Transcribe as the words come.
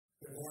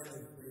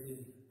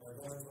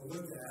going to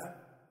look at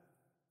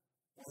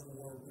one of the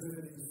more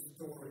riveting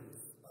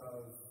stories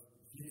of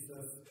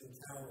Jesus'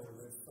 encounter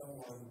with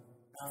someone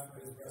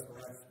after his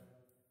resurrection.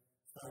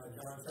 It's found in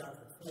John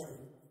chapter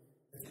 20.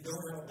 If you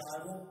don't have a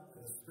Bible,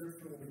 the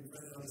scripture will be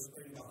printed on the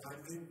screen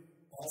behind me.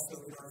 Also,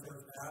 in our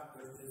church app,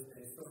 there is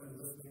a sermon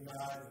listening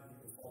guide that you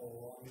can follow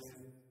along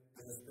in,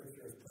 and the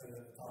scripture is printed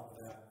at the top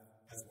of that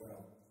as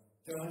well.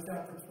 John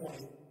chapter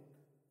 20,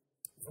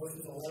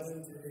 verses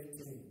 11 to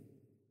 18.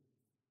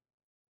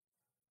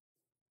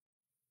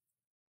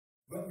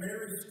 But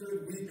Mary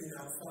stood weeping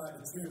outside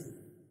the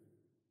tomb.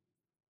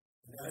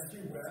 And as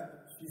she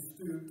wept, she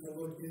stooped to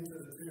look into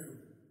the tomb.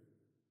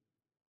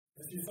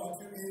 And she saw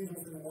two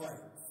angels in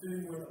white,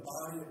 sitting where the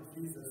body of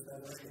Jesus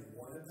had lain,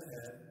 one at the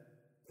head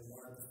and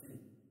one at the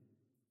feet.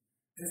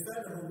 They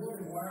said to her,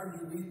 Woman, why are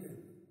you weeping?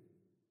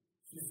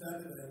 She said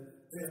to them,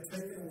 They have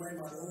taken away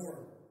my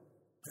Lord,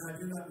 and I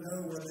do not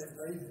know where they have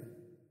laid him.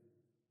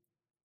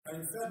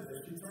 Having said this,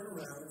 she turned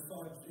around and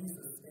saw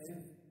Jesus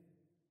standing.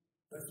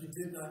 But she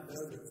did not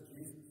know it was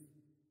Jesus.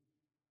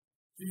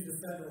 Jesus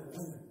said to her,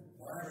 Woman,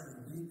 why are you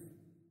weeping?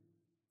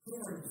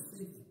 Whom are you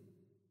seeking?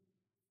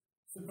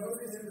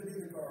 Supposing him to be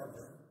the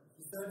gardener,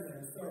 she said to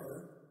him, Sir,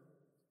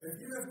 if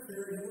you have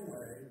carried him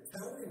away,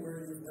 tell me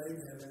where you have laid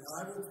him, and I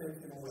will take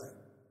him away.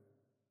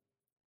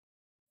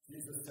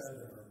 Jesus said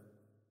to her,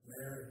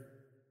 Mary.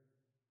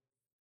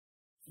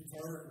 She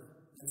turned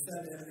and said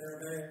to him in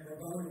Aramaic,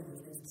 Rabboni,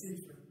 which means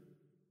teacher.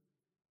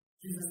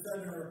 Jesus said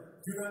to her,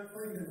 Do not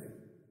cling to me,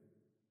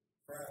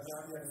 for I have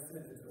not yet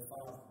ascended to the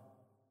Father.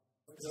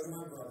 But go to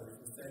my brothers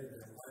and say to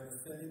them, I am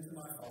ascending to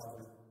my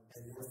Father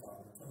and your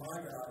Father, to my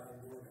God and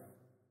your God.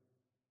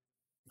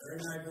 Mary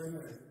Magdalene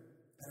went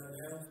and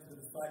announced to the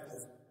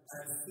disciples, I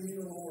have seen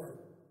the Lord,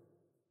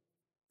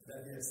 and that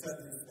he had said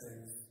these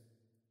things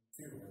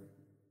to her.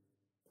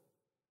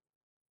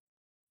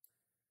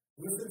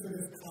 Listen to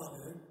this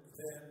comment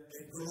that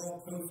a girl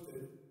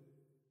posted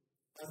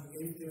on the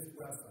atheist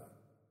website.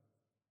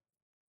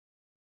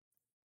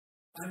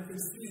 I'm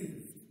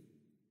confused.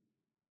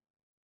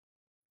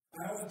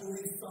 I always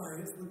believed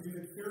science would be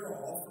the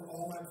cure-all for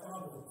all my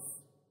problems.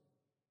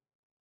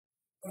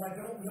 But I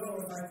don't know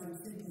if I can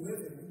keep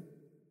living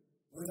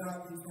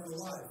without eternal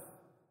life.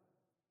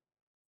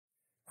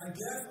 I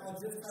guess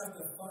I'll just have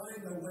to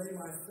find a way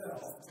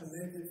myself to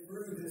make it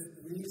through this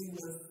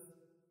meaningless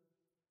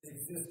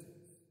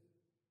existence.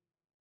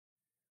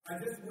 I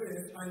just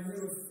wish I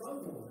knew of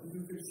someone who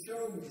could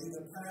show me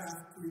the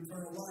path to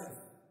eternal life.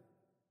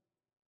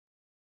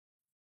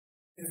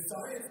 If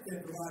science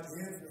can't provide the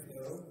answers,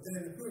 though,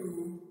 then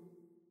who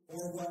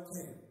or what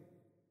can?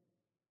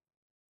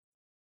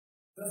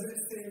 Doesn't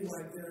it seem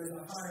like there is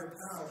a higher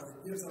power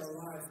that gives our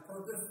lives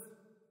purpose?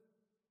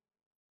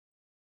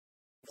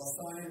 Well,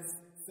 science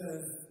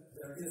says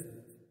there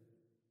isn't.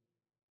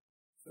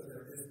 So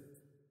there isn't.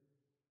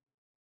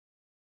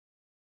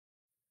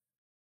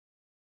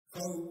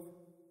 Hope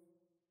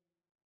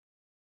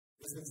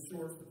is in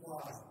short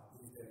supply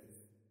these days.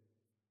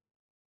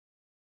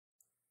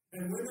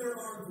 And when there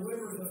are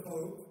glimmers of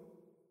hope,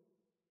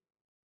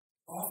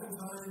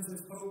 oftentimes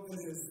it's hope that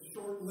is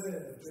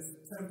short-lived, it's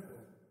temporal.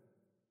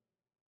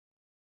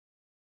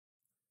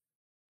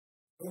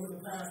 Over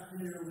the past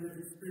year, we have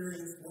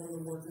experienced one of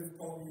the more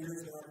difficult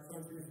years in our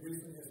country's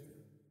recent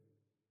history.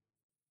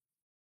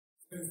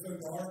 It's been so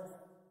dark,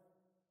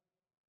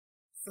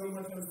 so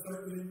much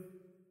uncertainty,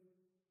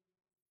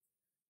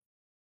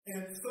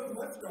 and so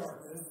much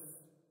darkness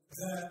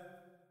that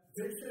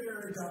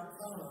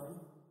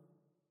Dictionary.com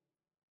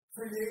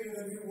created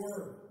a new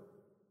word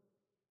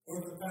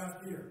over the past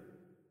year.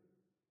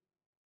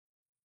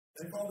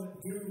 They call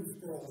it doom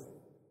scrolling.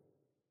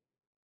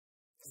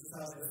 This is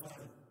how they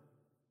define it.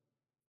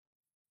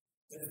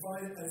 They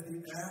define it as the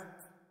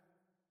act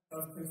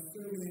of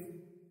consuming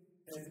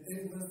an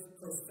endless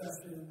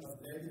procession of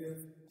negative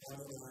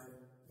online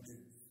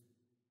news.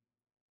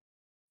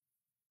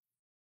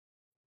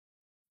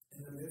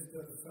 In the midst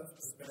of such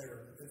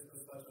despair, in the midst of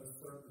such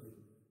uncertainty,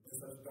 and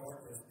such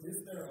darkness, is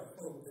there a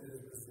hope that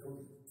is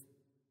resilient?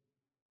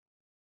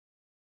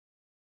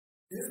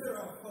 Is there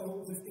a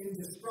hope that's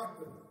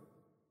indestructible?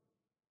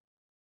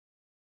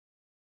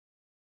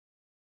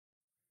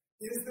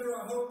 Is there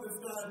a hope that's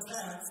not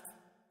attached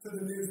to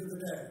the news of the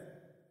day?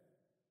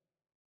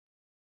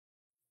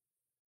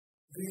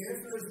 The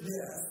answer is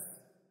yes,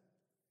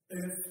 and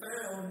it's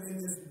found in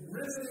this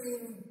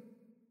riveting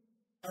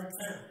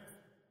account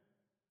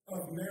of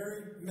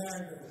Mary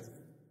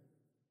Magdalene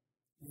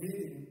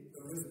meeting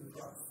the risen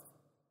Christ.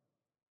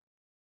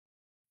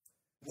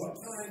 What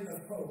kind of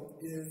hope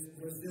is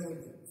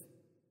resilient?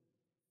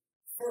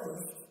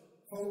 First,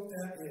 hope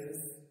that is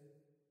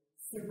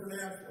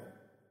supernatural.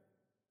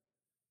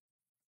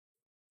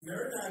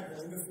 Mary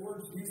Magdalene,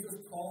 before Jesus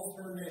calls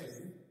her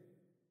name,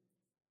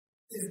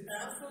 is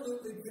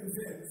absolutely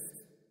convinced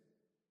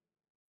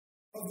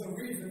of the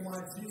reason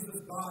why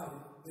Jesus' body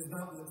is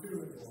not in the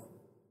tomb anymore.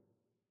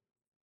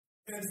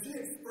 And she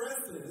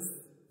expresses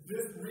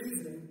this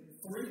reason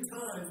 3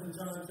 times in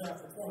John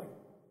chapter 20.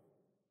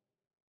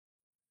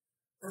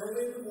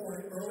 Early in the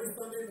morning, early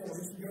Sunday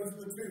morning, she goes to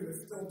the tomb. tomb,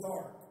 it's still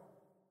dark.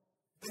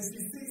 And she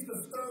sees the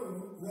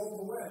stone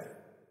roll away.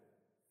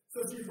 So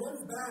she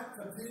runs back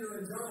to Peter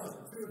and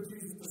John, two of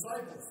Jesus'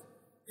 disciples,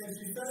 and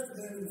she says to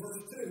them in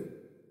verse 2,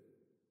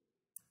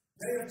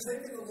 "They have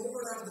taken the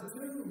Lord out of the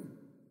tomb,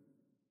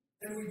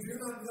 and we do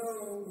not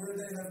know where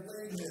they have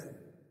laid him."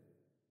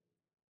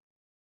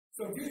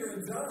 So Peter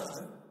and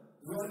John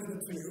run to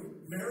the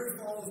tomb. Mary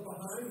follows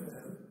behind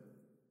them.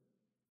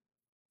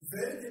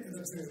 They get to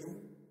the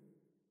tomb,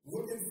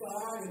 look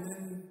inside, and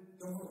then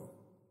go home.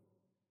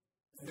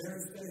 And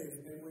Mary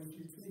stays, and when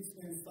she peeks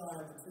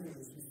inside the tomb,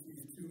 she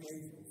sees two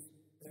angels.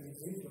 And the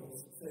angels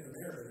say to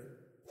Mary,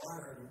 "Why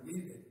are you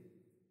weeping?"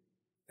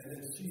 And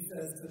then she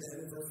says to them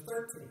in verse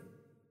 13,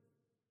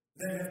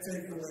 "They have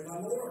taken away my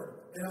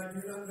Lord, and I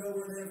do not know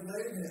where they have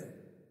laid him."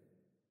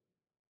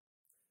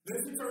 Then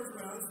she turns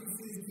around and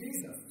she sees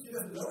Jesus. She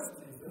doesn't know it's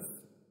Jesus.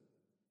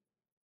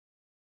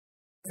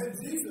 And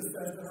Jesus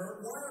says to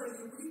her, "Why are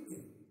you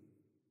weeping?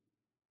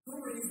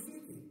 Who are you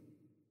seeking?"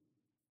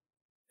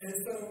 And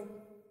so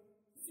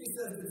she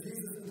says to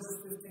Jesus in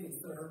verse 15,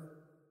 "Sir,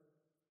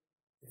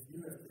 if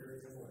you have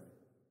carried him away,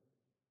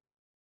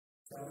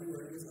 tell me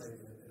where he is laid,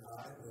 and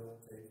I will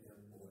take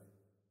him away."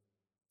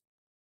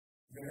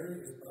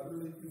 Mary is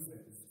utterly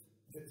convinced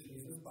that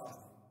Jesus'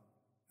 body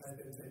has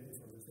been taken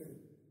from the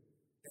tomb.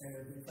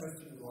 And because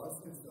she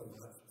loves him so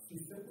much, she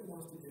simply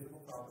wants to give him a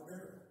proper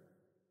burial.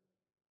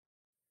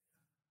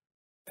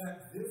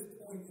 At this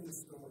point in the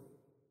story,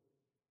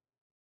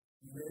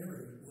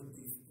 Mary would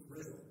be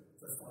thrilled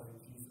to find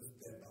Jesus'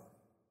 dead body.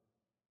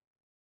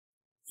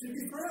 She'd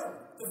be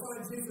thrilled to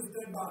find Jesus'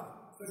 dead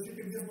body so she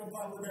could give him a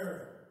proper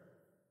burial.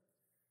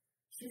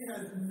 She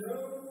has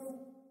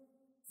no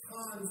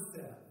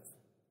concept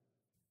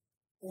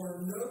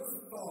or no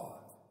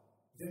thought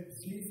that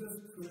Jesus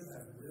could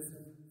have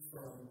risen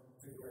from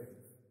the grave.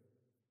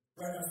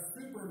 Right? A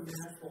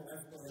supernatural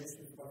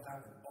explanation of what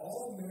happened.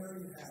 All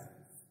Mary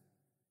has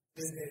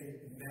is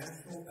a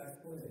natural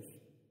explanation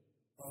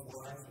of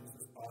why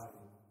Jesus'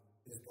 body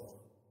is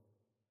gone.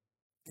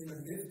 In the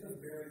midst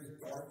of Mary's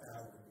dark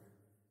hour here,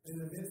 in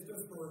the midst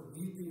of her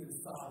weeping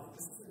and sobbing,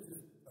 this isn't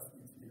just a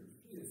few tears.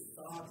 She is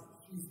sobbing.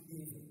 She's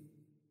weeping.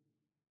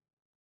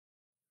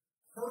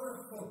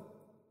 Her hope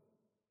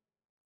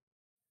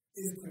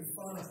is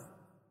confined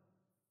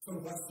to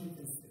what she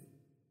can see.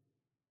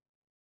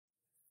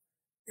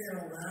 A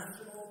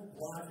rational,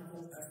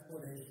 logical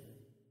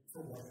explanation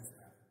for what has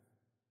happened.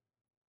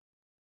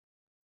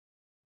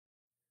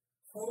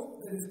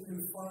 Hope that is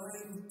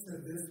confined to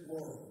this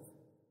world.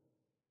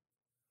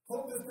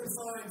 Hope that's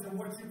confined to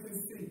what you can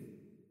see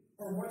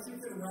or what you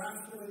can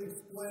rationally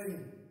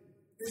explain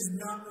is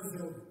not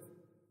resilient.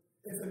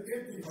 It's an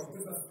empty hope.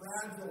 It's a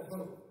fragile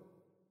hope.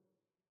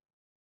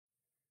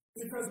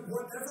 Because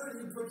whatever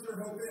you put your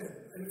hope in,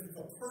 and if it's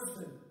a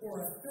person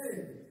or a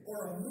thing or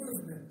a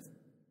movement,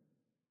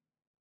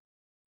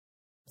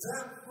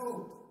 that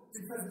hope,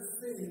 because it's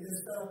seen,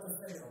 is set up to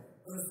fail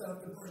or is set up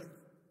to break.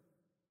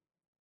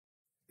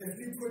 If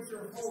you put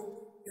your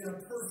hope in a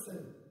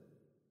person,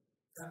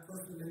 that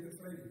person may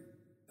betray you.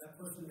 That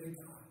person may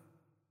die.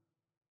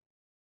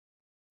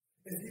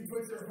 If you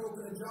put your hope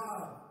in a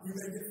job, you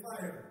may get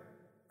fired.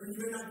 Or you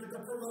may not get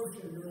the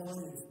promotion you're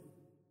wanting.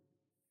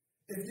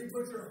 If you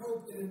put your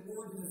hope in an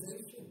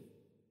organization,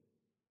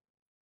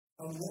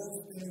 a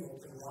moral scandal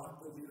can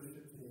rock the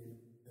leadership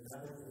team, and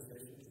that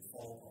organization can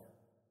fall apart.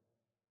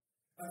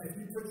 If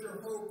you put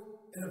your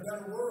hope in a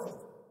better world,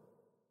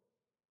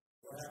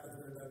 what happens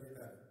when it doesn't get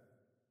better?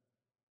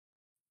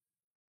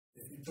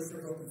 If you put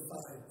your hope in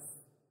science,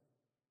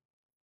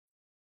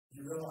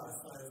 you realize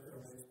science can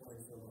only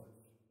explain so much.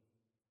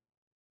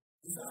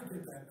 You say, I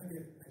get that, I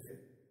get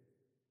it.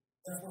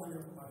 That's why I'm going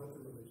to put my hope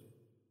in religion.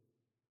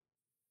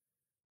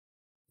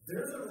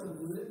 There's a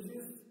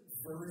religious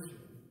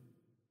version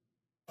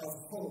of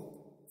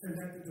hope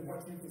connected to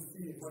what you can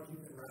see and what you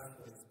can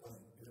rationally explain.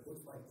 And it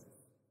looks like this.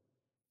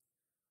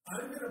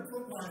 I'm going to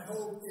put my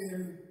hope in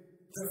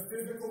the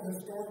physical,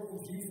 historical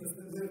Jesus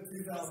that lived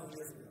 2,000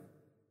 years ago.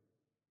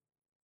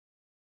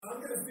 I'm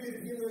going to see that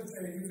he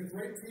was a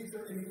great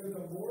teacher and he lived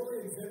a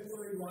morally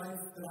exemplary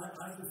life that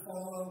I should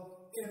follow.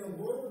 And the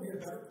world would be a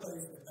better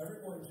place if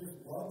everyone just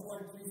loved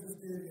like Jesus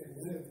did and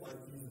lived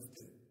like Jesus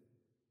did.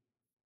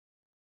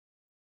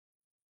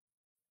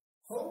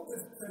 Hope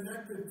is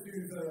connected to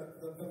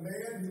the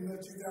man who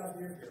lived 2,000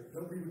 years ago.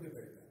 Nobody would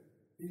debate that.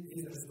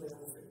 He's a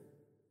historical figure.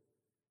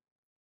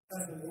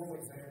 As a moral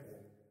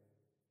example,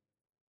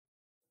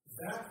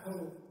 that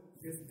hope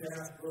gets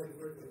dashed very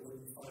quickly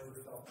when you find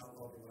yourself not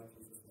loving like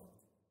Jesus loved.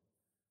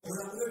 Or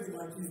not living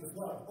like Jesus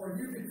loved. Or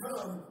you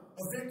become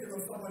a victim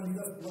of someone who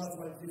doesn't love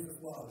like Jesus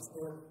loves.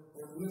 Or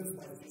lives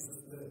like Jesus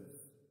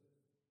lives.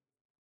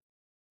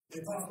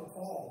 The Apostle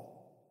Paul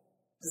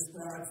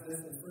describes this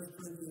in 1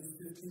 Corinthians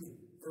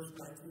 15, verse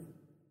 19.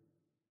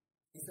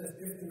 He says,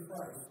 if in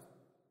Christ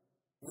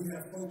we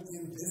have hope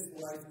in this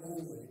life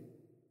only,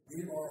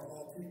 we are of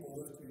all people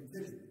lived to be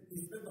pitied. He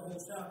spent the whole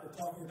chapter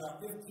talking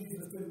about if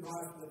Jesus didn't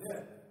rise from the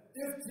dead.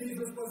 If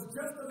Jesus was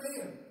just a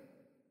man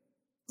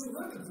who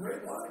lived a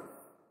great life,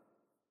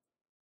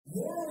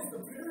 morally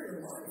superior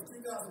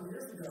 2,000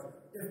 years ago,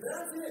 if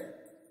that's it,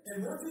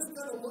 and we're just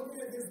kind of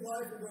looking at his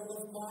life and go,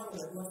 let's model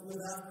it, let's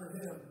live after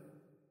him,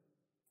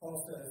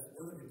 Paul says,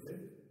 we're going to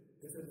be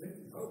it's a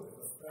empty hope. It's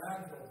a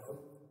fragile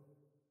hope.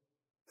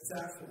 It's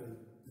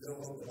actually no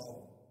hope at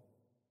all.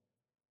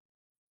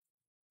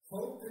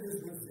 Hope that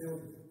is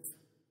resilient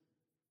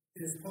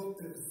is hope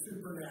that is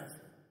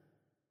supernatural.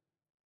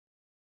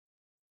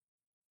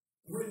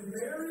 When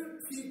Mary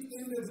peeked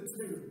into the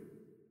tomb,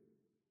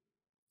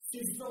 she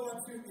saw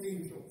two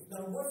angels.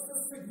 Now, what's the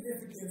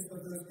significance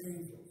of those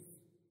angels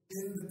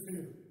in the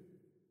tomb?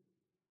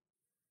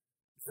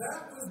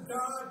 That was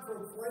God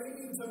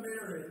proclaiming to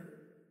Mary,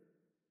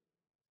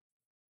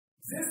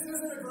 this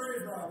isn't a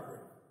grave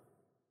robbery.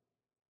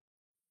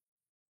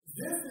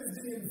 This is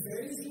the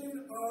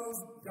invasion of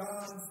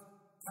God's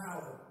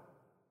power.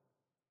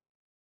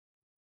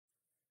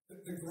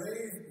 The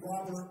grave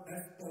robber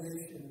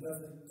explanation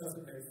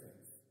doesn't make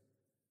sense.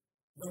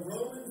 The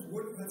Romans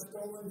wouldn't have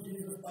stolen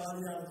Jesus'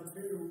 body out of the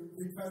tomb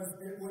because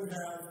it would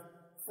have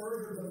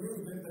furthered the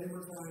movement they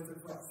were trying to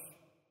crush.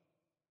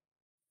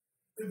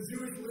 The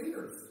Jewish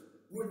leaders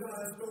would not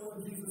have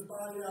stolen Jesus'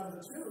 body out of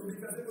the tomb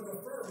because it would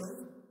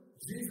affirm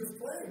Jesus'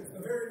 claims.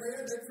 The very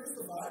man they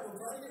crucified were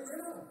trying to get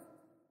rid of.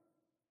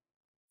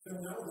 So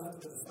now we're not to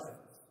the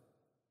disciples.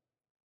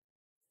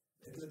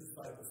 Maybe the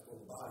disciples stole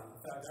the body. In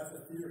fact, that's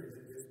a theory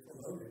that is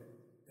promoted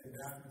in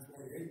Matthew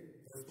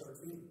 28, verse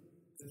 13.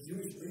 The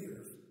Jewish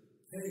leaders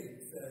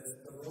says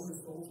the Roman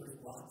soldiers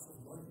lots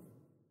of money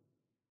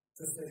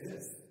to say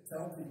this.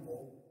 Tell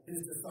people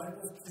his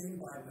disciples came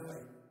by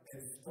night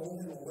and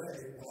stole him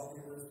away while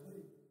we were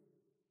asleep.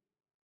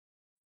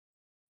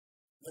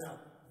 Now,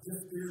 this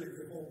theory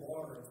could hold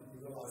water until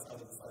you realize how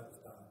the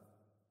disciples died.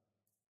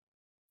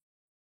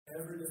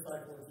 Every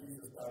disciple of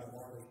Jesus died a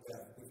martyr's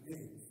death, which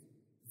means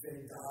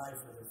they died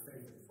for their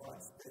faith in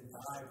Christ. They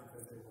died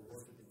because they were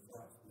worshiping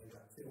Christ, and they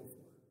got killed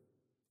for it.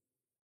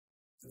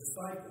 The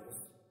disciples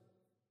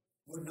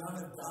would not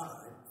have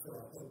died for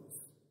a hoax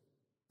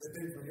that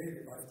they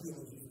created by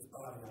stealing Jesus'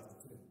 body out of the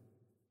tomb.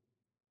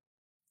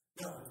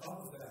 Now, on top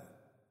of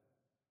that,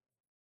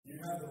 you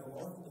have the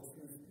remarkable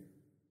truth here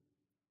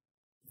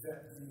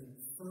that the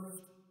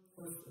first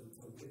person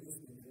to witness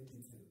the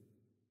empty tomb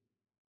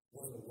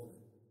was a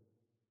woman.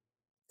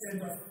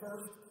 And the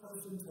first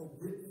person to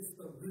witness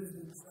the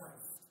risen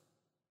Christ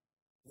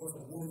was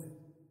a woman.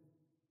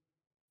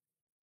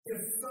 If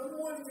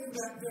someone in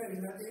that day,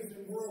 in that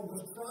ancient world,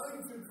 was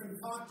trying to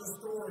concoct a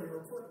story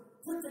or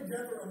put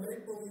together a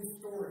make-believe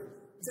story,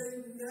 they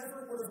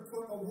never would have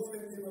put a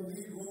woman in the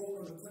lead role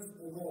or the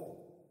principal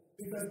role.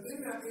 Because in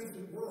that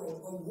ancient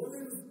world, a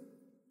woman's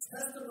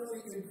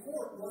testimony in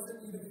court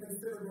wasn't even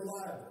considered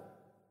reliable.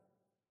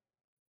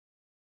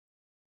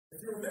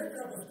 If you were making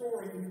up a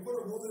story and you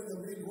put a woman in the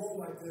lead role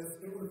like this,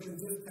 it would have been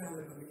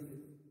discounted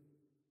immediately.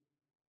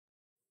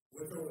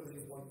 Which only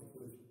leaves one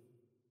conclusion.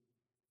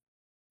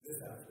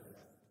 This actually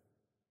happened.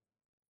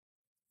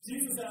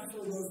 Jesus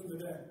actually rose from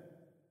the dead.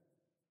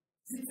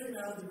 He came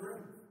out of the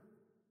grave.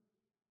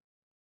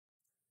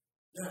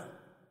 Now,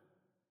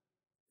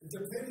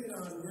 depending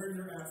on where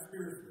you're at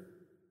spiritually,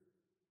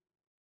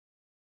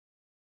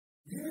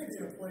 you may be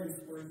in a place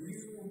where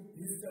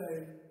you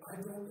say, I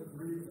don't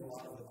agree with a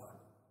lot of the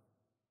Bible.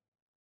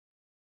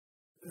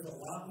 There's a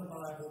lot in the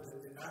Bible that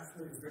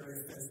actually is very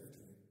offensive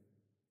to me.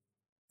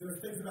 There's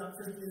things about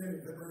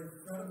Christianity that are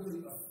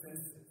incredibly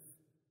offensive.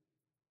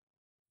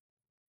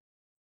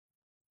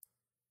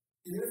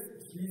 If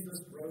Jesus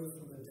rose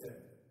from the dead,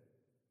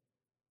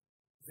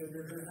 then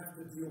you're going to have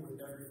to deal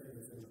with everything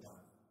that's in the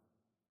Bible.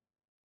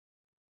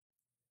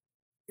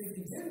 If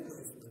he didn't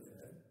raise from the dead,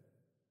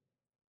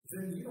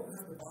 then you don't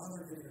have to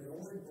bother getting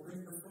annoyed or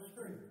even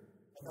frustrated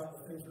about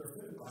the things you're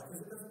offended by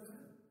because it doesn't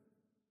matter.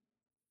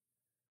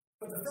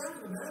 But the fact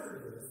of the matter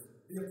is,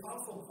 the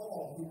Apostle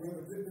Paul, who wrote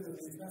a good bit of the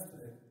New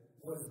Testament,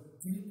 was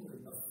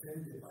deeply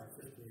offended by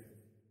Christianity.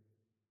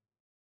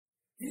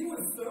 He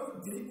was so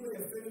deeply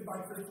offended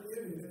by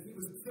Christianity that he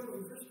was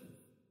killing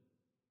Christians.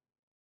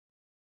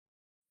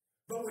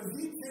 But when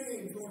he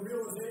came to a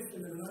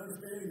realization and an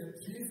understanding that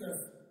Jesus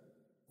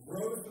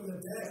rose from the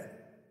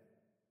dead,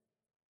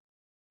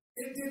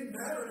 it didn't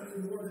matter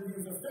anymore that he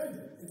was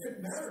offended. It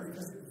didn't matter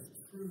because it was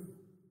true.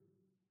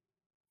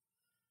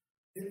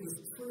 It was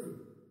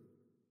true.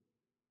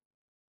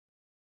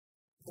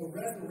 The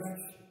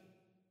resurrection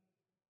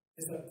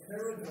is a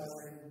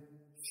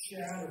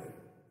paradigm-shattering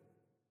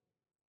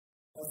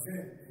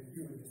event in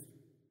human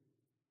history.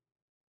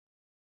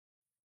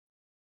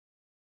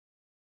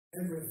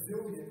 And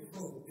resilient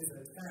hope is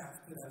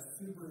attached to that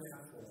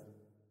supernatural,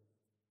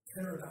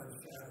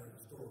 paradigm-shattering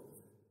story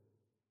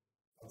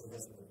of the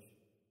resurrection.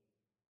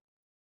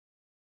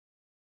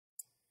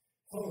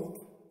 Hope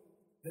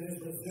that is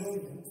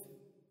resilient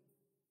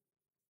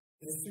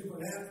is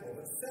supernatural.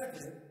 But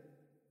second,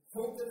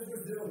 hope that is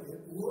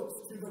resilient looks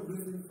to the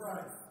risen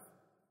Christ.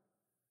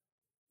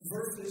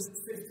 Verses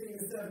 16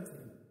 to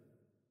 17.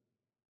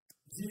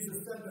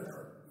 Jesus said to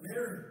her,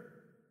 Mary.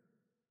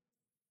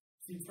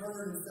 She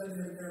turned and said to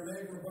him in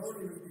Aramaic,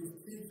 Rabboni, which means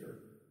teacher.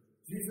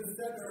 Jesus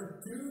said there,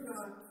 do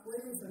not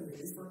cling to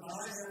me, for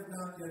I have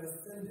not yet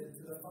ascended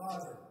to the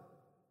Father.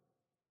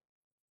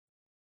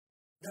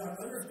 Now, to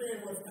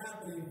understand what's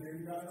happening here,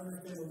 you've got to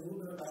understand a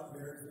little bit about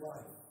Mary's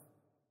life,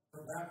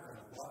 her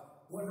background,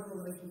 what her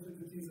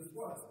relationship to Jesus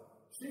was.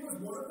 She was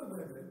one of the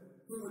women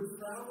who would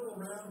travel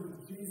around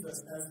with Jesus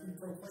as he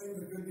proclaimed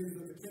the good news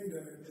of the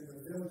kingdom in the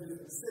villages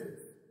and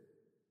cities.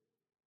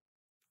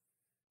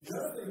 The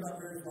other thing about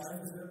Mary's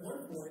life is that at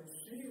one point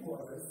she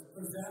was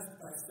possessed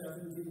by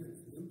 7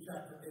 demons. Luke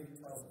chapter 8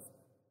 tells us.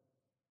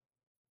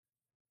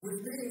 Which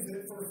means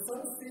that for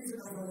some season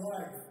of her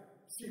life,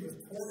 she was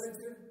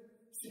tormented,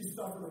 she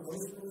suffered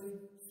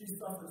emotionally, she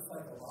suffered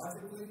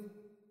psychologically,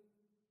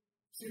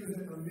 she was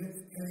in immense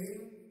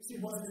pain, she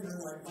wasn't in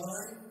her right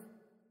mind.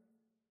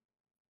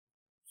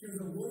 She was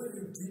a woman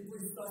who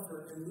deeply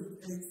suffered, and Luke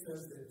 8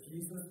 says that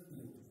Jesus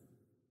healed her.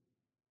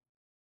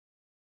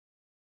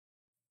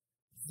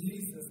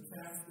 Jesus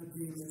cast the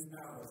demons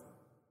out of her.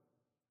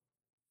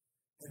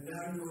 And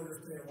now you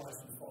understand why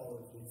she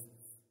followed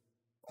Jesus.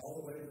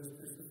 All the way to his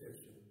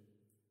crucifixion.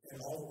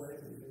 And all the way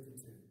to the empty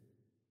tomb.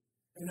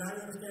 And now you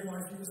understand why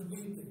she was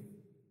weeping.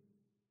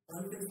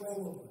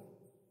 Uncontrollably.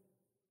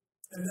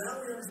 And now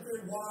we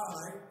understand why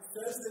it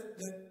says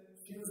that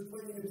she was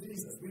clinging to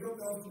Jesus. We don't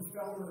know if she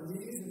fell on her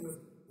knees and was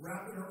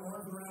wrapping her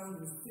arms around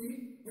his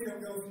feet. We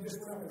don't know if she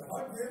just went up and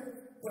hugged him.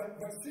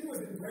 But she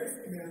was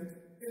embracing him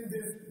in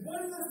this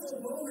wonderful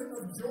moment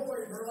of joy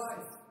in her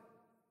life.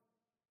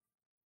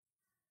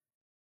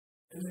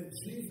 And then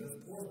Jesus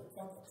pours a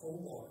cup of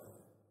cold water.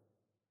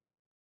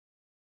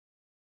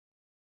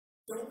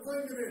 Don't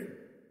cling to me.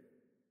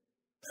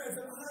 That's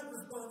an odd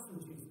response from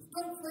Jesus.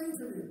 Don't cling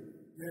to me,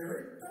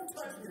 Mary. Don't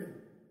touch me.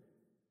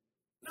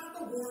 Not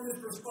the warmest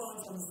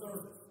response on the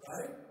surface,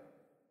 right?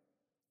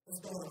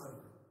 What's going on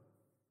here?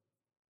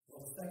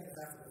 Well, the second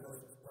half of the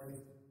verse explains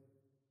it.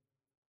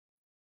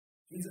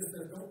 Jesus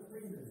said, don't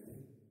cling to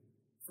me,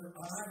 for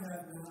I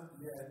have not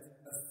yet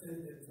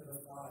ascended to the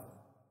Father.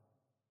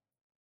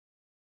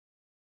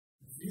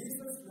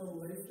 Jesus'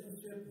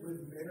 relationship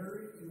with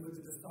Mary and with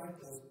the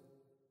disciples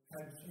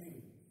had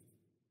changed.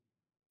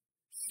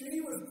 She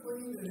was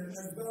clinging to him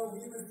as though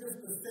he was just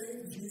the same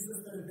Jesus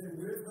that had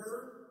been with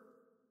her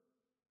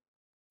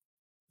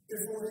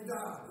before he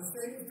died. The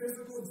same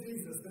physical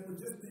Jesus that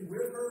would just be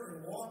with her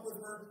and walk with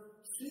her.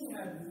 She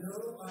had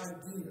no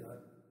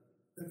idea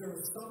that there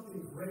was something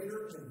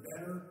greater and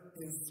better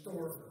in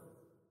store for her.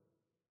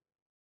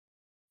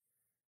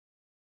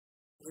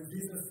 When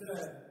Jesus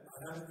said, I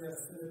haven't yet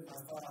ascended to my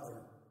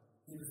Father,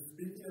 he was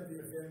speaking of the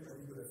event where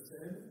he would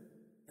ascend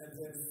and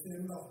then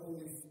send the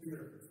Holy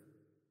Spirit.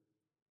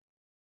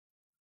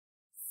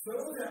 So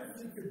that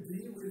he could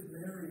be with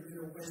Mary in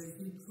a way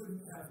he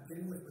couldn't have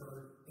been with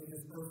her in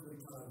his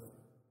earthly time with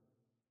her.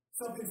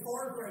 Something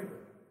far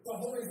greater. The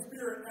Holy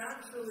Spirit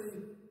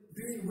actually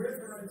being with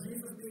her and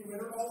Jesus being with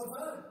her all the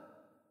time.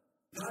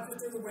 Not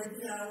just in the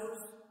waking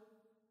hours,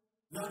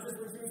 not just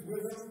when she was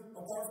with him,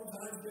 apart from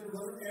times she had to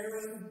run an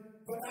errand,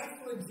 but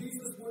actually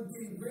Jesus would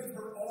be with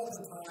her all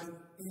the time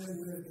and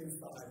live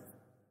inside her.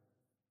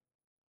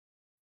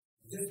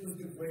 This was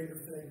the greater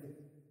thing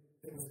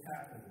that was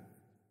happening.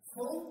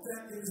 Hope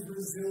that is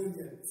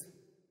resilient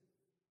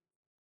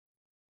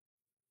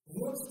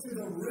looks to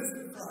the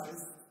risen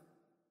Christ,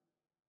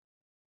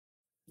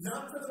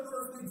 not to the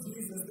earthly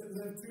Jesus that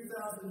lived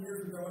 2,000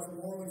 years ago as a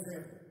moral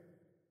example.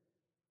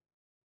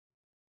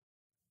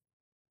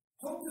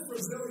 Hope that's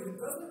resilient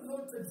doesn't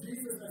look to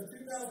Jesus as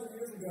 2,000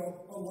 years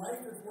ago a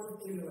life that's worth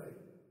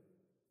emulating.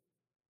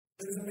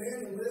 There's a man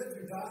who lived,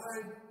 who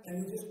died, and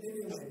we just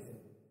emulate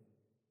him.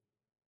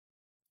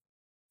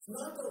 It's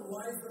not the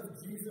life of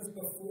Jesus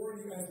before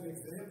you as an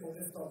example,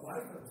 it's the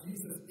life of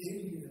Jesus in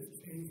you that's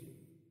changing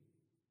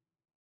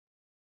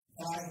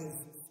by his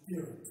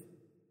Spirit.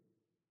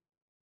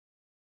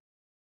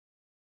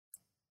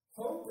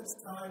 Hope is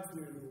tied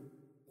to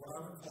what I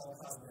would call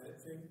cosmetic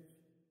change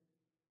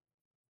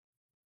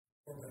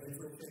or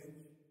behavioral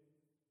change,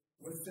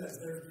 which says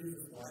there's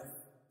Jesus' life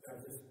that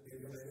was just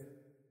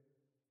emulated.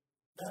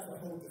 That's a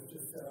hope that's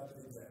just set up to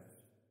be dashed.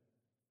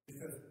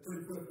 Because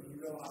pretty quickly you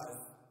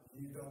realize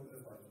you don't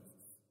live like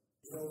Jesus.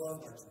 You don't love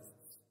like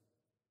Jesus.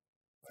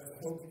 That's a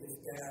hope that gets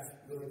dashed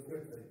really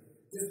quickly.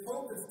 This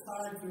hope is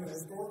tied to a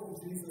historical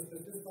Jesus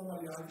that's just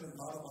somebody I can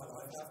model my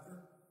life after,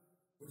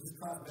 which is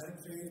cosmetic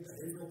change,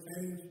 behavioral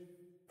change.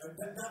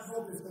 That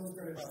hope is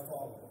illustrated by the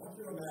following. I want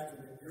you to imagine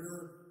that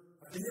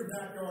in your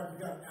backyard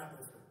you've got an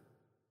apple tree.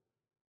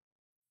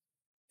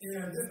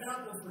 And this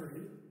apple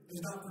tree is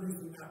not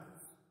producing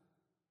apples.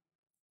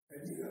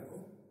 And you know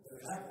that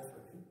an apple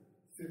tree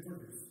should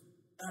produce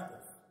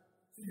apples.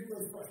 So you get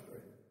really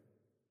frustrated.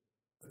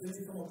 But then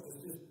you come up with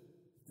this just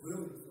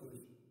brilliant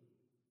solution.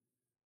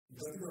 You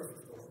go to the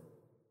grocery store,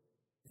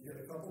 you get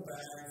a couple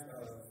bags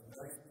of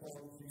nice,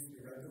 plump, juicy,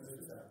 red,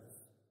 delicious apples,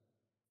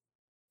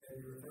 and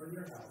you return to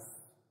your house,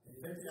 and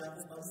you take the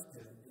apples by the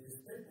skin, and you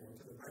staple them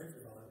to the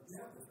branches on the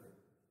apple tree.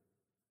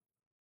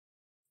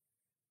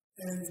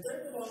 And you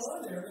staple them all on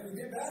there, and you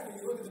get back and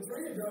you look at the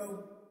tree and go,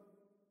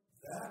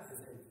 that is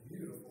a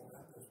beautiful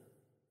apple tree.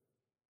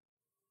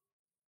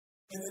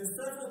 And then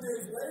several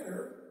days later,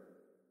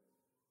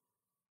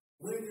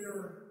 when your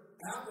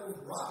apples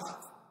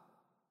rot,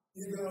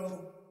 you go,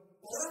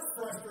 well, that's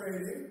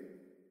frustrating.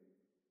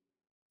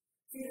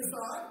 So you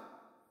decide,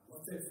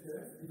 what's this?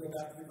 You go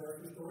back to the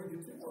grocery store, you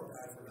get 2 more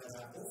bags of red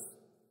apples.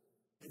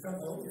 You come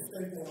home, you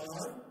staple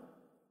on.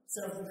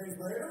 Several days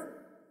later,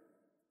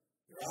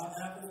 your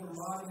apples are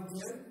rotting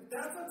again.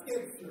 That's a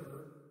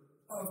picture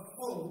of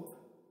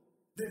hope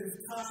that is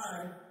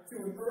tied to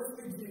an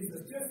earthly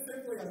Jesus, just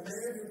simply a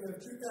man who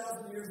lived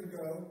 2,000 years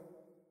ago,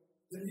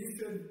 that you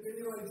should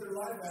emulate your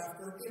life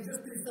after and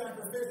just be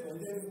sacrificial.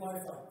 He gave his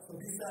life up. So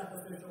be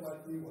sacrificial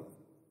like he was.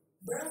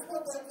 That's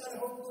what that kind of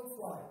hope looks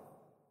like.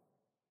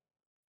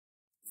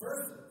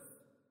 Versus,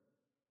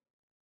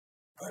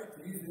 right? To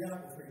use the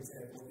apple tree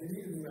example, you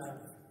need a new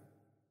apple tree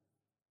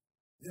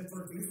that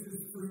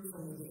produces fruit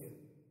from within.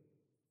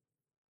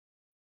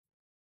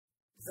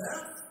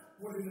 That's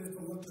what it is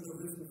to look to the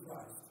risen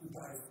Christ, who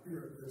by his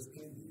Spirit lives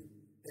in you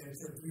and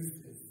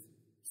produces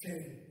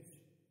change.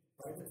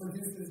 Right? It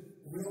produces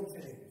real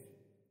change.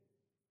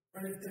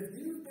 Right? If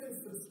you've been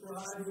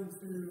subscribing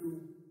to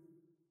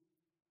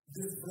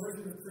this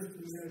version of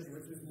Christianity,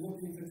 which is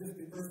looking to just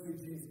the earthly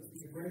Jesus,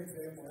 he's a great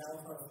example, now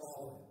I'm trying to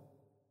follow him.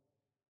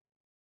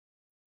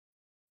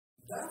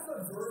 That's a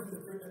version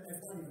of Christianity,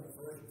 that's not even a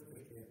version of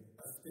Christianity,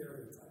 a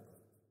stereotype of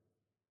it.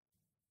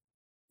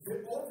 It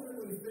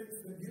ultimately thinks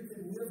that you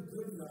can live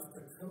good enough to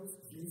coax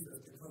Jesus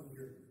to come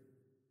near you.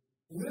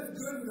 Live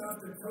good enough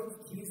to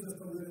coax Jesus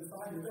to live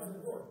inside you. It doesn't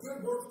work.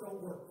 Good works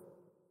don't work.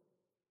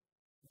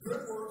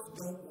 Good works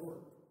don't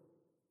work.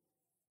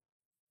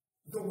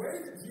 The way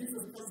that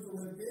Jesus comes to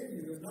live in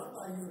you is not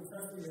by you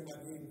impressing him by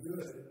being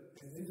good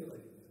and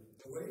emulating him.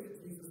 The way that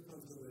Jesus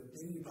comes to live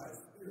in you by his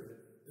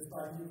Spirit is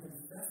by you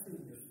confessing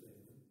your sin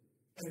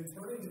and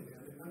turning to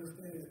him and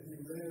understanding that he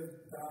lived,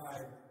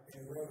 died, and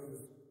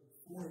rose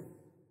for you.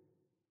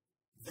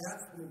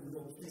 That's when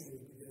real change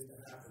begins to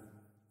happen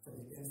from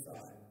the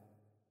inside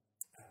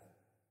out.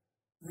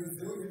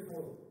 Resilient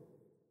hope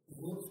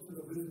looks to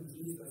the risen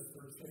Jesus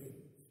for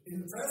change.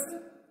 In the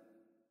present,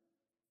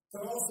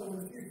 but also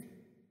in the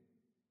future.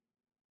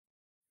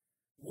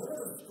 One of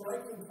the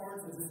striking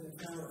parts of this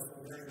encounter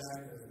from Mary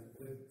Magdalene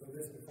with the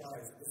risen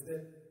Christ is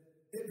that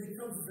it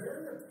becomes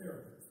very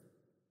apparent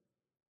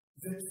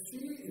that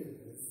she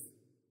is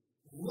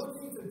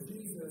looking to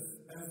Jesus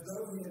as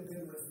though he had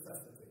been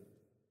resuscitated.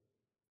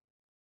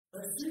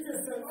 Like she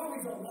just said, oh,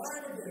 he's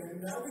alive again.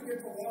 Now we get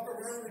to walk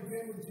around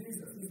again with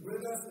Jesus. He's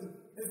with us. And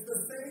it's the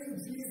same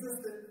Jesus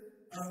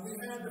that we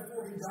had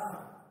before he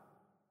died.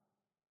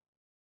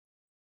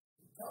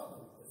 The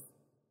problem is,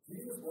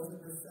 Jesus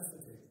wasn't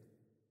resuscitated.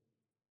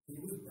 He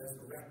was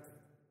resurrected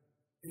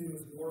in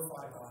his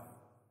glorified body.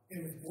 And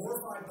his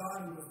glorified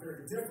body was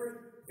very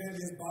different than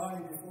his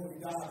body before he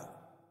died.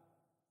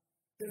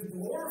 His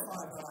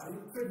glorified body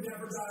could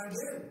never die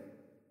again.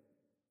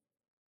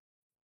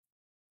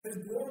 His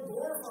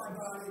glorified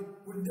body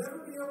would never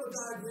be able to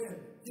die again.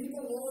 He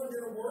belonged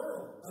in a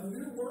world, a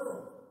new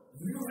world,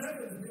 new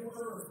heavens, new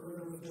earth, where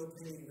there was no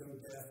pain, no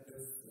death, no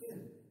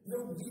sin, no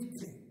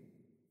weeping.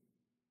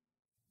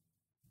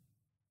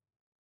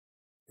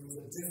 It was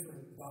a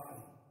different body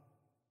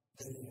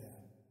than he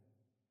had.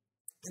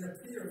 It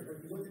appears,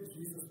 when you look at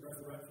Jesus'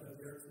 resurrection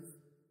appearances,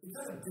 he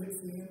kind of dips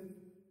in,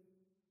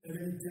 and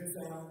then he dips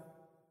out.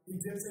 He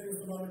dips in with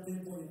some other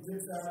people, and he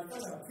dips out. He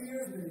kind of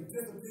appears, and then he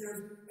disappears.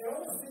 It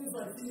almost seems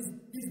like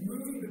he's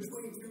moving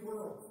between two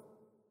worlds,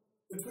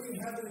 between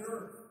heaven and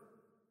earth.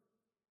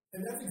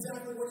 And that's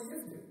exactly what he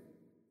is doing.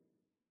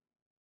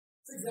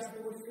 That's exactly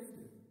what he is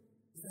doing.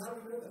 So how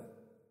do we know that?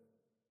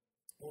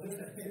 Well,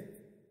 there's a hint,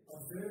 a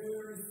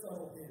very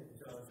subtle hint in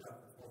John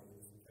chapter 20 in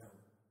this account.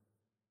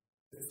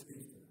 This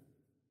speaks to that.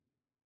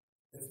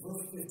 It's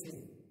verse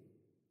 15.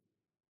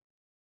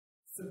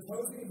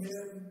 Supposing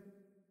him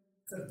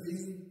to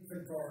be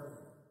the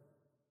gardener.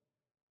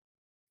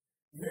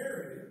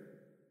 Mary,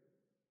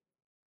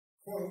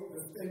 quote,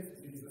 mistakes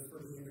Jesus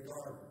for being the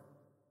gardener.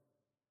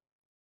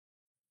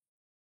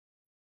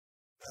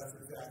 That's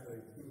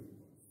exactly who he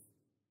was.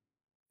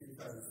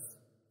 Because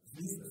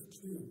Jesus,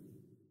 too,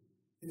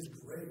 his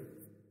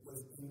grave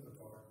was in the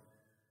garden.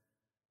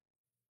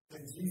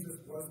 And Jesus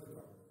was the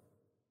gardener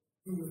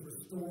who was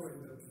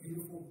restoring the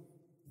beautiful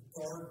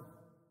garden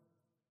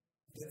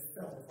that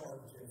fell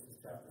apart in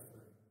Genesis chapter 3.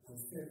 When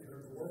sin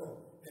entered the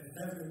world, and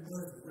heaven and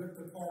earth ripped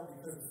apart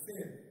because of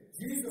sin.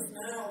 Jesus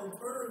now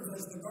returns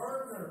as the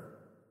gardener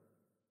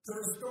to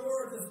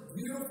restore this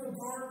beautiful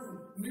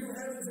garden, new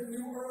heavens and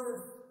new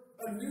earth,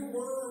 a new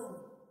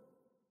world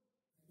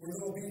where there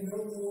will be no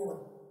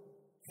more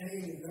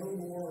pain, no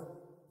more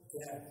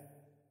death.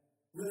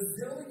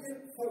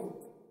 Resilient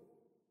hope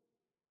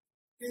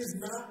is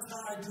not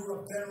tied to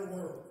a better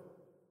world.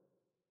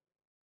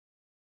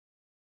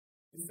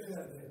 You say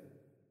that again.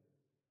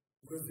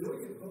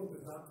 Resilient hope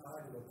is not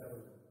tied to a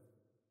better world.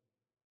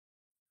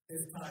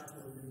 It's tied to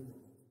a new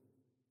world.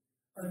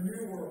 A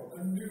new world,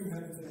 a new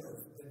heavens and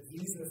earth that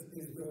Jesus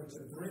is going to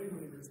bring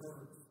when he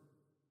returns.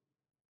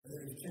 And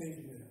that he's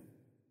changing it.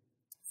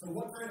 So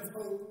what kind of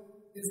hope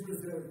is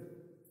resilient?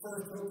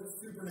 First, hope that's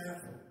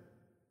supernatural.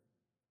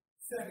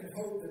 Second,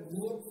 hope that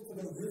looks to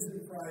the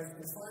risen Christ.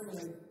 And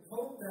finally,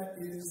 hope that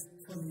is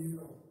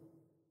communal.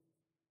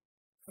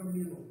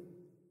 Communal.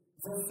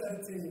 Verse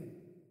 17.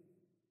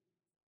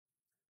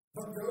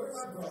 But go to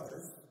my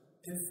brothers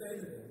and say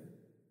to them,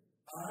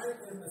 I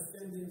am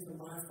ascending to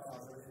my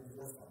Father and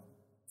your Father,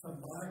 to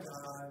my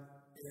God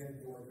and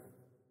your God.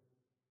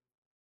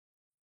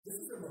 This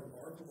is a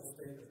remarkable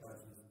statement by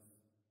Jesus.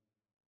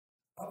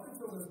 Up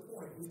until this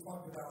point, he's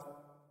talked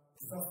about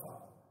the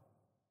Father.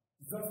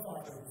 The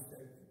Father, he's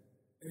saying.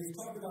 And he's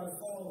talked about his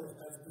followers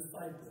as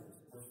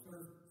disciples or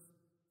servants.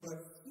 But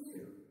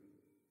here,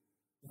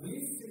 we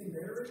see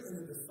Mary and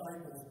the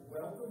disciples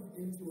welcomed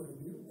into a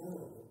new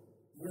world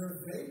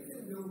where they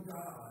can know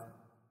God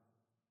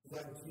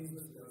like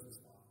Jesus knows his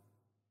Father.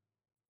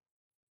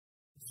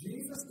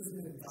 Jesus is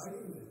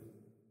inviting them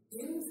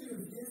into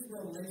his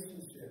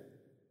relationship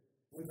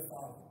with the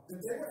Father. That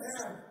they would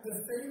have the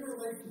same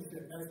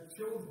relationship as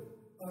children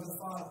of the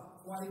Father.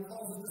 That's why he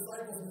calls his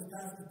disciples in the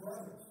past his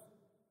brothers.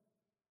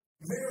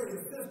 Mary,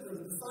 his sister,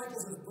 the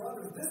disciples, his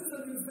brothers. This is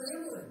a new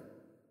family.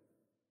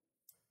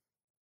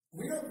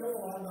 We don't know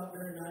a lot about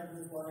Mary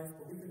Magdalene's life,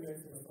 but we can make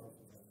some assumptions.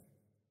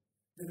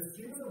 That if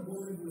she was a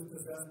woman who was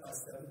possessed by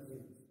 7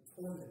 demons,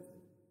 tormented,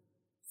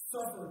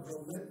 suffered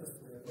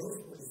relentlessly,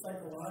 emotionally,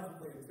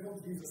 psychologically, until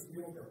Jesus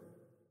healed her,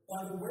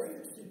 by the way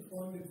that she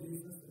clung to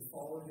Jesus and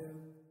followed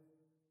him,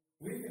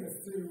 we can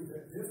assume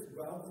that this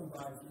welcome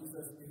by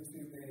Jesus into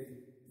a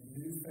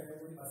new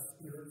family, a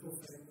spiritual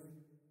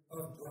family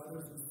of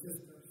brothers and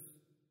sisters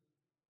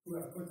who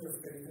have put their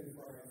faith in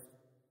Christ,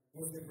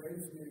 was the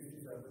greatest news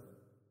she's ever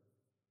heard.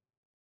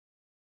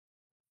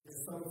 And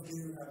some of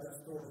you have that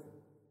story.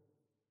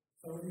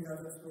 Some of you have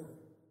that story.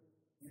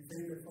 You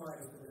came to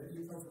Christ, or maybe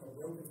you come from a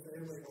broken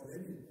family, or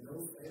maybe no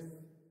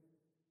family.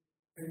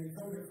 And you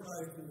come to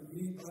Christ and you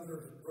meet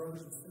other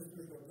brothers and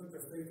sisters who have put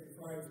their faith in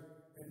Christ,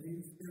 and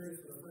you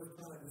experience for the first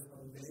time this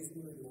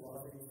amazingly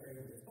loving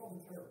family. It's called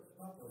the church. It's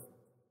not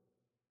perfect.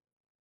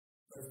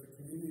 But it's a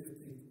community of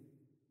people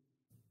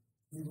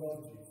who love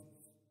Jesus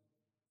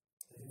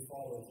and who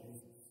follow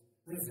Jesus.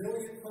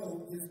 Resilient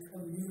hope is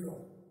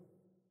communal.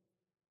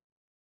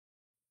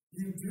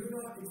 You do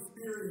not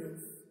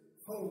experience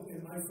hope in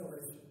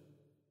isolation.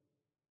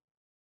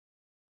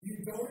 You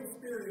don't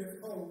experience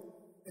hope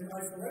in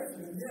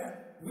isolation, and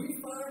yet we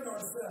find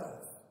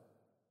ourselves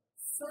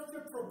such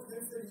a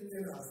propensity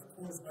in us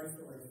towards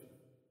isolation,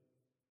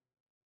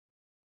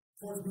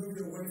 towards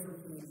moving away from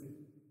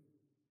community.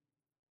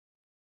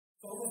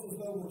 It's almost as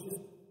though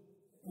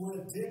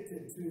we're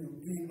addicted to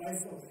being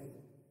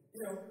isolated.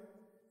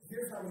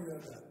 Here's how we know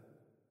that.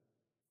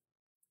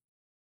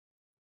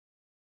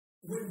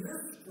 When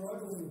you're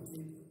struggling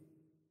deeply,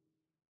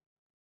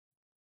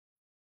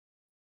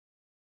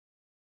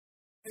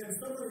 and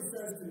somebody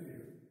says to you,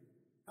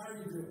 how are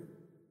you doing?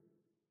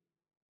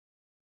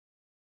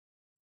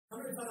 How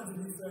many times have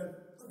you said,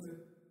 I'm good?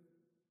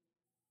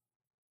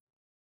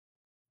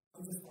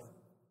 I'm just fine.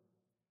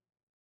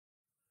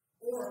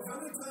 Or how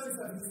many times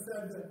have you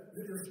said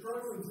that you're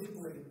struggling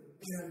deeply,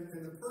 and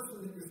the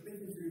person that you're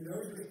speaking to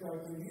knows you're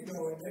struggling, you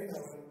know it, they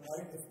know it,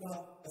 right? It's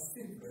not a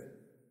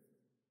secret.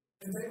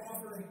 And they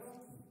offer to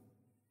help you.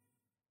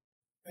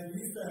 And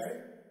you say,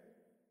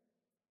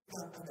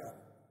 I got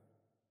it.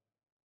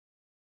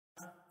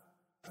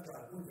 I got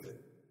it. We're good.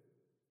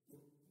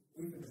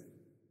 We can make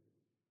it.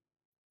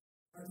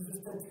 There's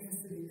this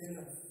propensity in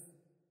us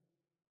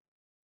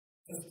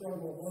to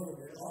struggle alone.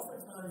 And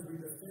oftentimes we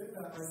defend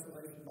that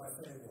isolation by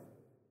saying, well,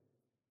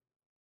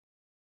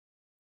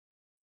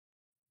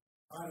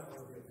 I don't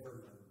want to be a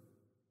burden.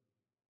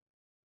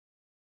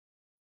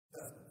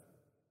 That's not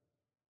true.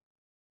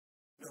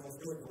 What's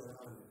really going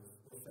on is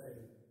we're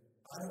saying,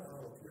 I don't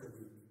want to appear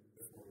weak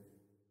before you.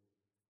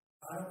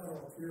 I don't want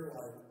to appear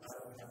like I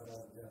don't have it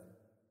all together.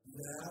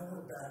 Now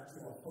we're back to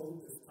a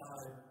hope that's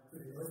tied to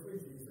the earthly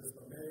Jesus,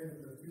 a man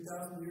who lived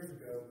 2,000 years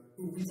ago,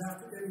 who we have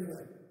to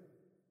emulate.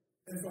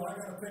 And so I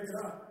got to pick it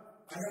up.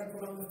 I got to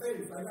put on the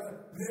face. I got to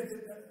make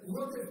it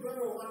look as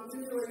though I'm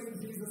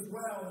emulating Jesus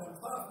well, and I'm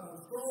tough, and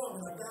I'm strong,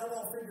 and I've got it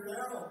all figured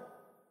out.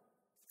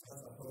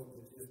 That's a hope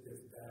that just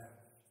gets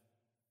dashed.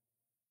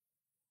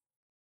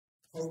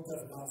 Hope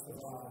does not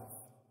survive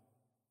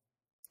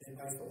in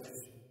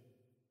isolation.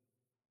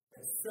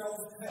 And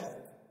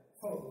self-help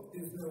hope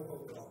is no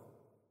hope at all.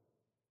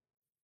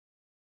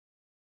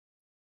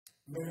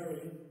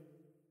 Mary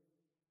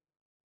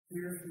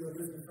hears from the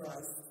risen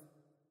Christ.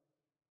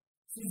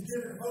 She's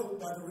given hope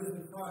by the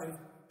risen Christ.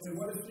 And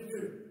what does she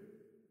do?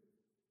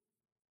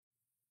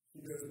 She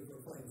goes and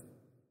proclaims it.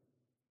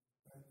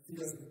 She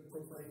goes and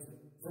proclaims it.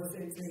 Verse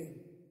 18.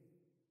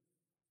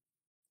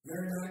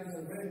 Mary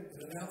Magdalene went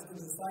and announced to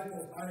the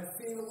disciples, I have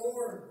seen the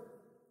Lord.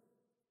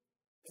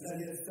 And that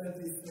he had said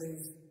these things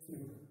to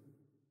her.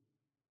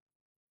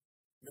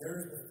 Mary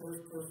is the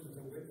first person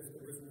to witness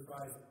the risen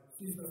Christ.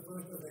 She's the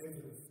first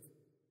evangelist.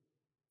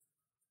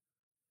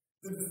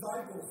 The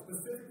disciples,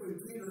 specifically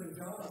Peter and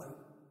John,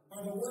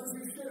 are the ones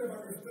who should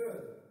have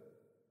understood.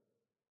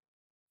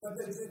 But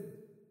they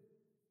didn't.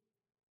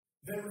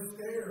 They were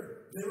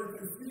scared. They were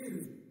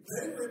confused.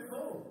 They went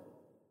home.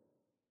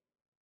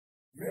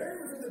 Mary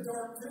was in the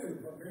dark too,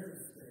 but Mary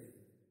stayed.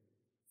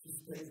 She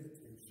stayed with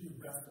him. She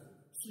rested.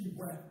 She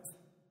wept.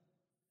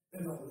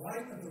 And the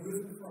light of the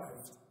risen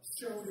Christ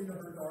shone into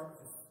her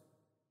darkness.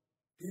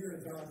 Peter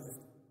and John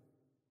listened.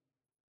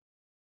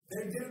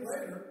 They did it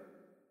later.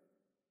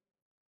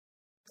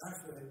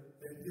 Actually,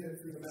 they did it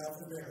through the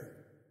mouth of Mary,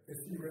 as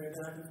she ran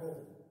back and told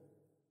them.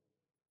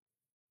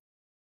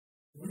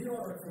 We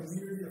are a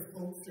community of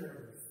hope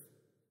sharers.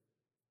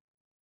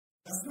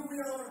 That's who we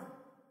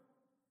are.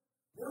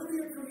 We're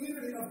a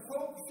community of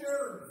hope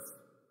sharers.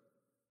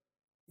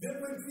 That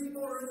when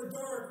people are in the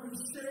dark, we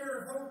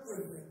share hope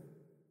with them.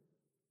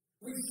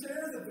 We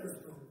share that there's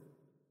hope.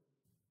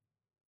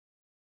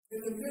 In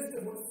the midst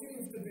of what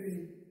seems to be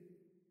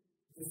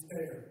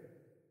despair.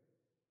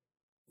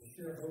 We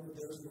share hope with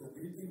those who are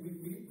weeping. We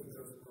weep with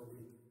those who are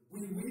weeping.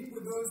 We weep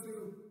with those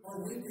who are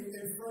weeping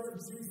in front of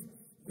Jesus,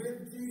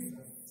 with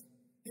Jesus.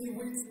 He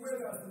weeps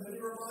with us, and then he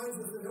reminds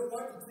us that he'll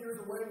wipe the tears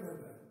away one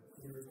day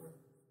when he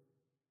returns.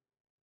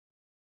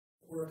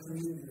 We're a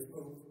community of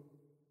hope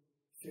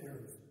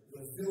sharers.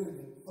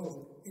 Resilient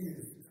hope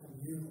is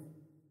communal.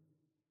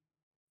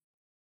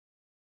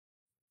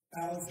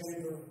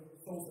 Alexander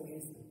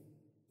Solzhenitsyn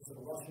was a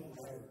Russian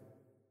writer.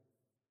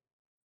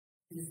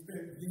 He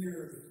spent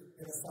years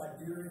in a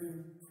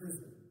Siberian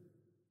prison.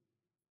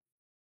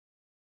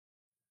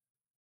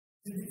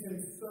 He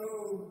became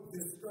so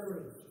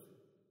discouraged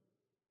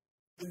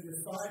that he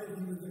decided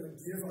he was going to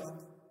give up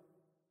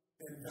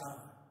and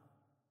die.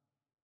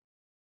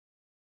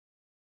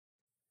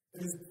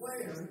 And his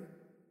plan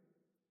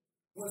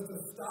was to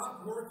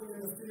stop working in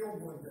the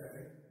field one day,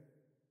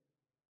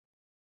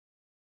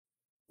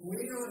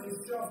 lean on his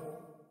shovel,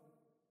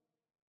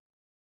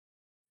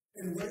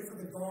 and wait for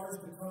the guards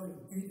to come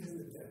and beat him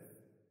to death.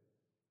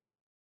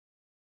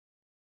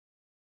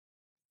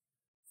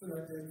 So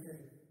that day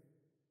came.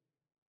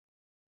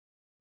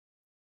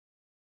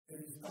 And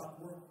he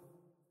stopped working.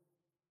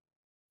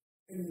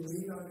 And he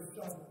leaned on his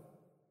shovel.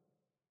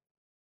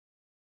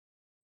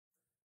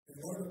 And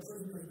one of the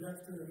prisoners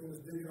next to him who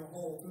was digging a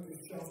hole took his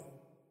shovel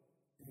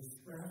and he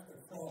scratched a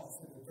cross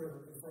in the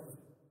dirt in front of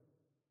him.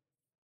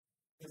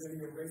 And then he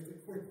erased it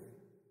quickly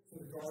so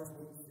the guards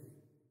wouldn't see it.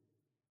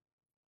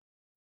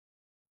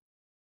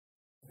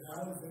 And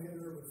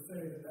Alexander would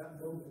say that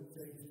moment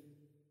changed him.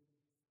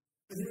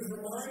 And he was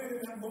reminded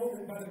in that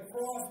moment by the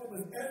cross that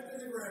was etched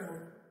in the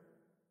ground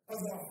of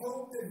the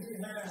hope that he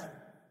had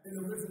in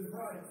the risen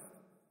Christ.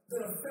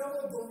 That a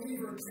fellow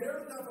believer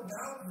cared enough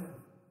about him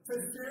to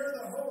share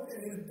the hope in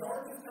his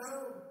darkest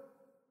hour.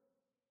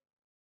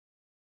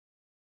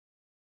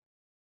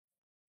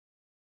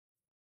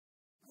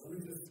 Let me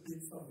just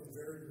speak something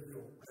very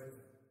real right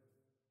now.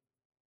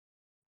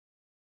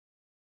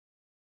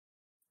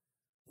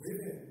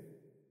 Within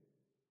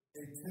a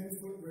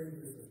 10-foot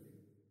radius of you,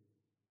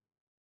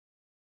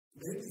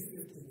 maybe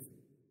 15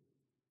 feet,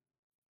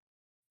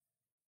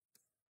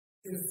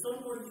 is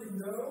someone you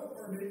know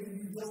or maybe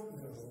you don't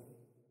know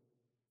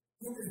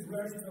who is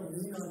ready to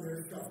lean on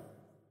their shovel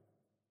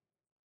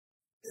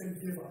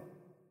and give up.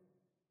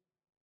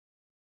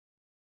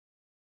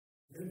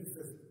 Maybe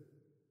 50.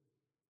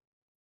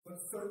 But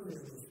certainly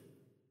emotional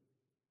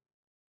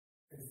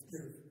and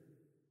spiritual.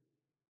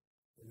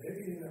 And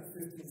maybe in that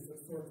 15-foot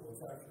circle,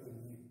 it's actually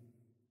you.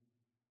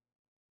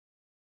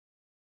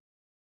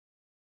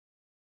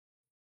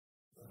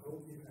 The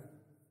hope you have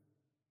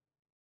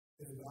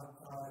is not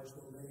tied to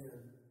a man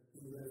who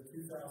lived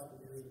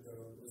 2,000 years ago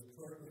and was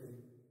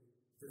currently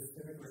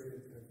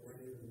disintegrated in a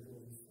grave in the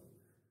Middle East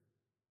somewhere.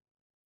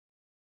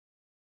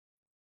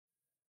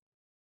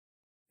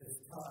 It's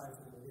tied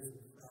to the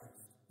risen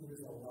Christ, who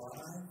is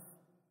alive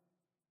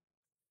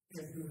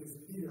and who is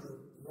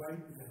here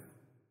right now.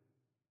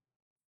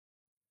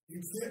 You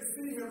can't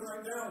see him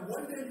right now.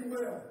 One day you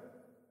will,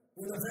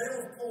 when the veil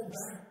is pulled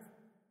back.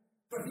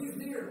 But he's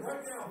here right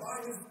now by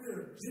his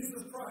Spirit,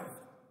 Jesus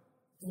Christ,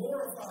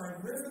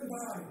 glorified, risen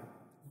body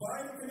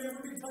that can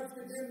never be touched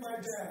again by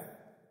death.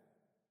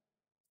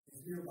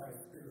 He's here by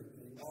his Spirit,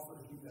 and he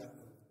offers you that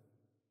hope.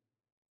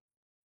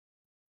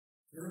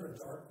 You're in a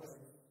dark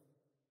place.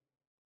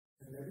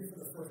 And maybe for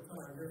the first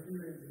time, you're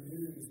hearing the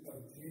news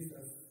of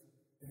Jesus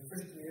and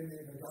Christianity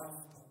and the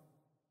gospel.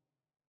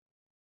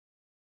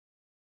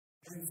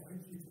 I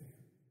invite you to him.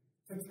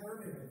 To turn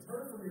to him.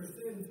 Turn from your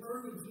sin. Turn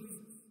to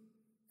Jesus.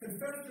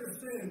 Confess your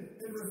sin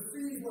and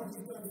receive what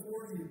he's done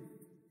for you.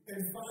 And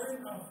find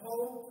a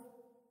hope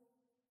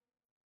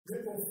that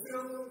will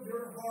fill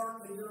your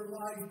heart and your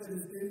life that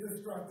is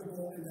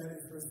indestructible and that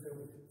is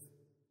resilient.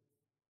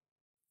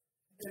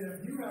 And if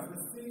you have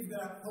received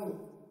that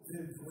hope,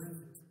 then drink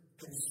it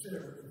and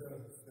share it with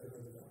those that are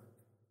in the dark.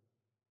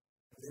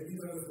 Maybe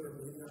those that are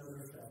leaning on their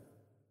shovel,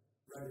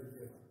 ready to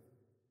give up.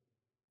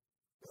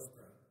 Let's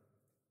pray.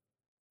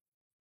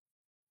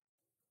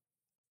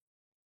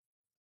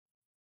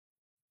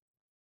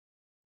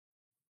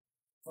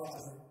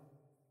 Father,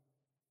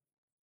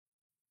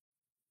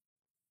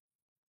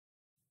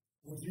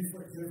 would you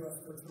forgive us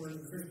for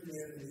turning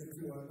Christianity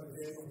into a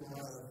game of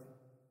morality?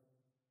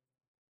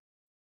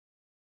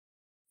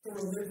 For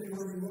religion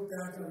where we look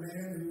back at a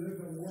man who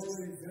lived a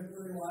morally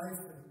exemplary life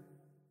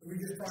and we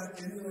just try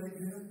to emulate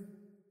him.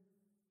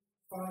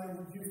 Father,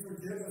 would you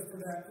forgive us for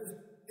that just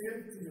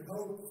empty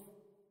hope?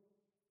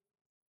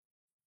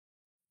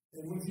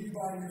 And would you,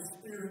 by your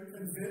Spirit,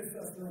 convince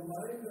us,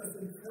 remind us,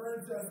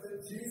 encourage us that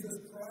Jesus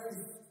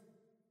Christ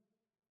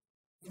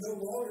is no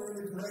longer in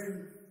the grave,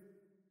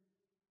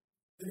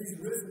 that he's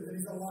risen, that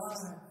he's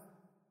alive,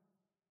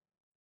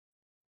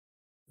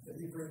 that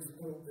he brings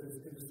hope that is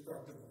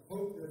indestructible,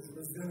 hope that is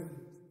resilient.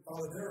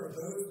 Father, there are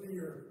those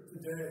here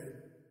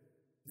today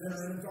that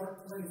are in a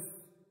dark place.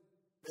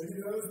 Maybe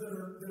those that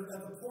are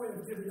at the point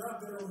of giving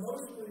up, that are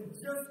emotionally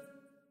just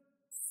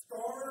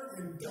scarred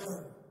and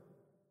done.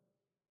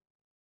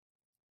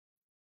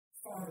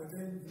 Father,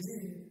 they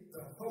need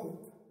the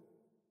hope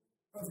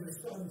of your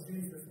Son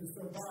Jesus. And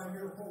so by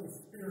your Holy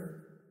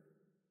Spirit,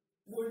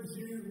 would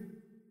you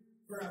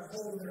grab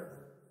hold of their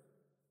heart?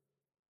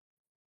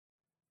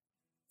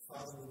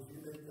 Father, would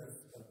you make us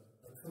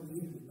a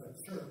community,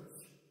 a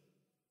church,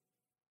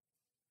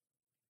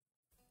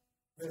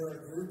 that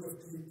are a group of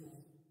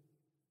people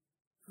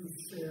who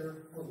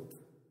share hope,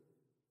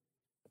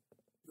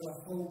 the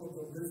hope of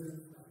the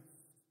risen Christ.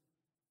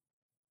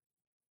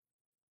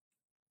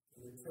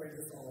 And we pray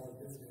this all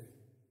in his name.